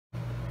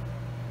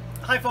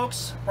Hi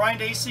folks, Brian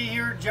Dacey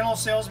here, General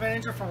Sales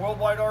Manager for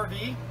Worldwide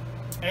RV,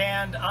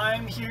 and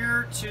I'm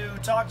here to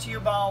talk to you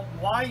about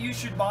why you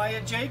should buy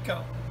a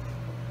Jayco.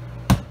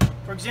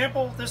 For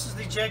example, this is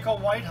the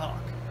Jayco White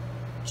Hawk.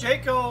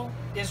 Jayco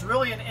is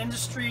really an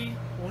industry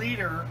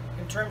leader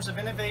in terms of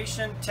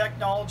innovation,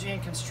 technology,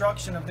 and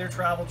construction of their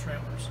travel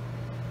trailers.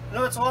 I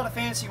know it's a lot of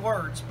fancy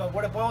words, but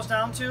what it boils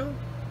down to,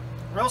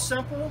 real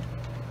simple,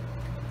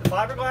 the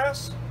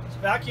fiberglass is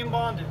vacuum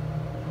bonded.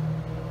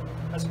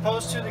 As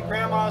opposed to the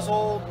grandma's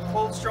old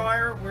clothes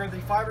dryer where the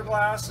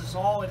fiberglass is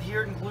all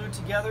adhered and glued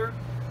together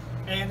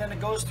and then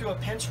it goes through a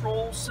pinch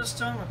roll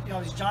system,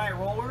 these giant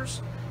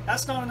rollers.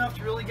 That's not enough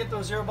to really get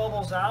those air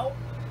bubbles out.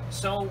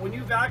 So when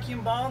you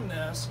vacuum bond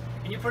this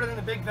and you put it in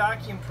a big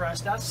vacuum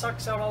press, that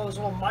sucks out all those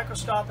little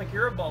microscopic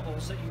air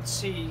bubbles that you'd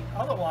see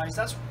otherwise.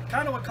 That's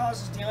kind of what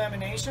causes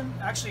delamination.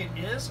 Actually,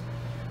 it is.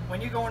 When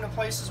you go into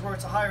places where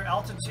it's a higher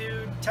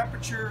altitude,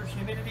 temperature,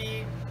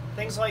 humidity,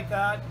 things like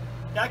that,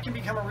 that can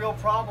become a real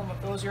problem if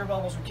those air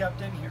bubbles are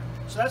kept in here.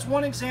 So that's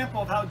one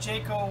example of how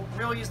Jayco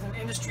really is an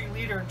industry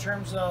leader in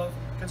terms of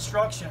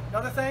construction.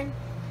 Another thing,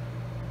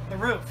 the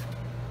roof.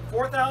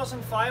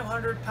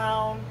 4,500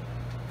 pound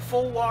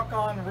full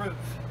walk-on roof.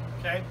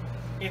 Okay,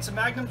 it's a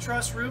Magnum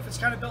truss roof. It's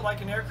kind of built like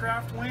an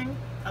aircraft wing,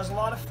 has a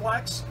lot of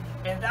flex,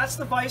 and that's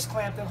the vice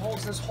clamp that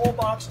holds this whole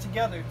box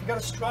together. If you've got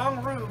a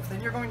strong roof, then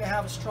you're going to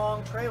have a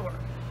strong trailer.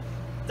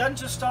 Doesn't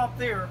just stop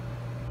there.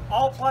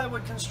 All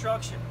plywood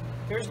construction.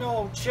 There's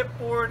no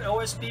chipboard,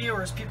 OSB,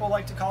 or as people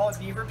like to call it,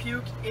 beaver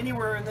puke,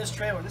 anywhere in this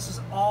trailer. This is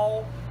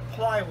all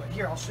plywood.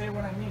 Here, I'll show you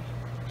what I mean.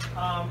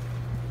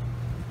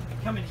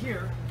 Come in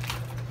here.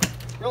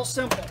 Real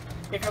simple.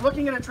 If you're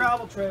looking at a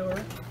travel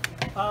trailer,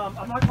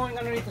 I'm not going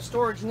underneath the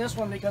storage in this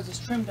one because it's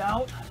trimmed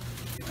out.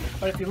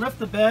 But if you lift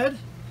the bed,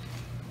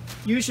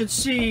 you should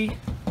see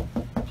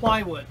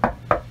plywood.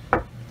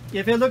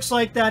 If it looks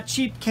like that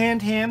cheap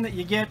canned ham that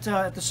you get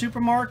at the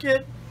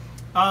supermarket,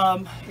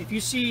 if you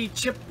see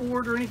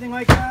chipboard or anything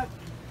like that,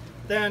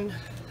 then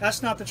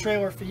that's not the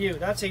trailer for you.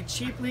 That's a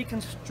cheaply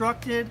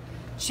constructed,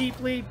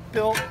 cheaply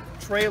built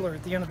trailer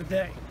at the end of the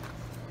day.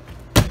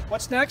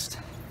 What's next?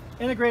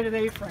 Integrated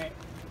A-frame.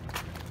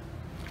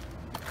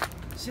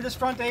 See this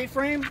front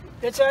A-frame?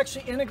 It's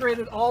actually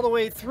integrated all the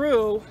way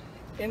through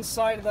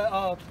inside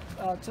of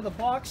the to the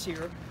box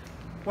here.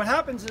 What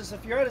happens is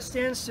if you're at a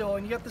standstill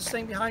and you get this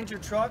thing behind your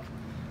truck,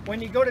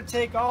 when you go to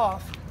take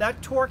off,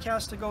 that torque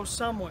has to go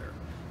somewhere.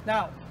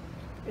 Now,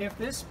 if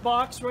this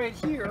box right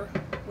here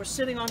was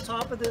sitting on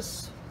top of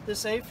this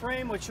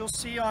A-frame, which you'll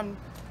see on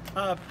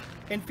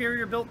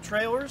inferior built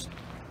trailers,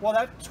 well,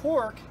 that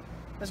torque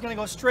is going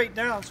to go straight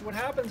down. So what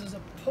happens is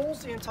it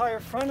pulls the entire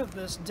front of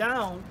this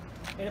down,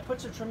 and it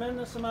puts a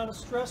tremendous amount of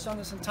stress on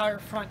this entire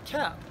front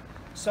cap.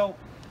 So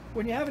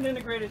when you have an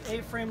integrated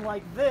A-frame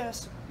like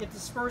this, it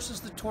disperses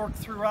the torque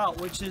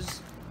throughout, which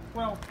is,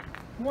 well,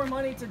 more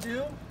money to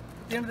do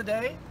at the end of the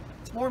day.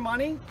 It's more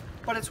money,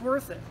 but it's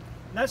worth it.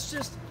 And that's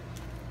just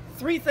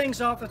 3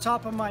 things off the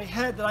top of my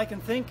head that I can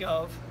think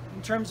of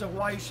in terms of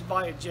why you should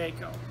buy a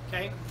Jayco.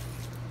 Okay,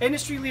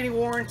 industry leading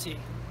warranty,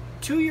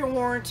 2-year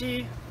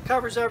warranty,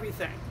 covers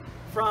everything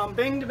from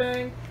bing to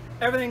bang.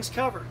 Everything's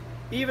covered.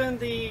 Even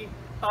the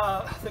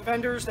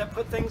vendors that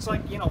put things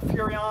like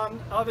Furrion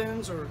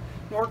ovens or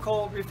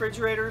Norcold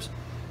refrigerators,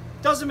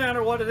 doesn't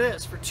matter what it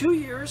is. For 2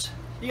 years,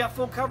 you got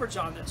full coverage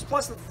on this,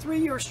 plus a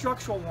 3-year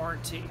structural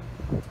warranty.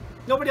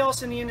 Nobody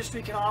else in the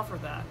industry can offer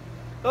that.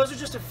 Those are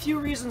just a few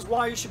reasons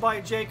why you should buy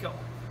a Jayco.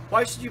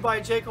 Why should you buy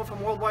a Jayco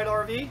from Worldwide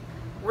RV?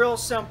 Real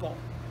simple.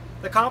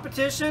 The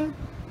competition,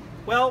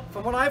 well,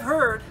 from what I've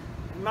heard,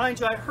 and mind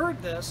you, I've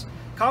heard this,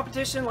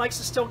 competition likes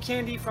to steal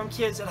candy from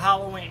kids at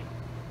Halloween.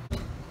 Hey,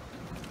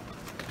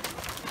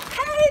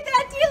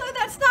 that dealer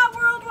that's not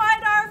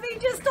Worldwide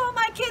RV just stole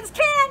my kids'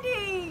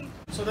 candy!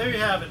 So there you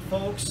have it,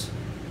 folks.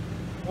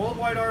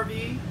 Worldwide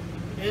RV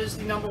is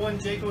the #1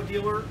 Jayco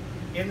dealer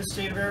in the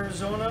state of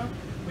Arizona.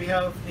 We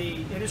have the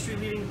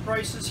industry-leading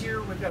prices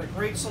here. We've got a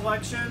great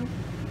selection.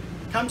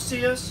 Come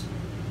see us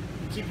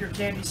and keep your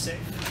candy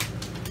safe.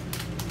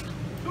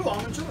 Ooh,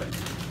 I'll enjoy it.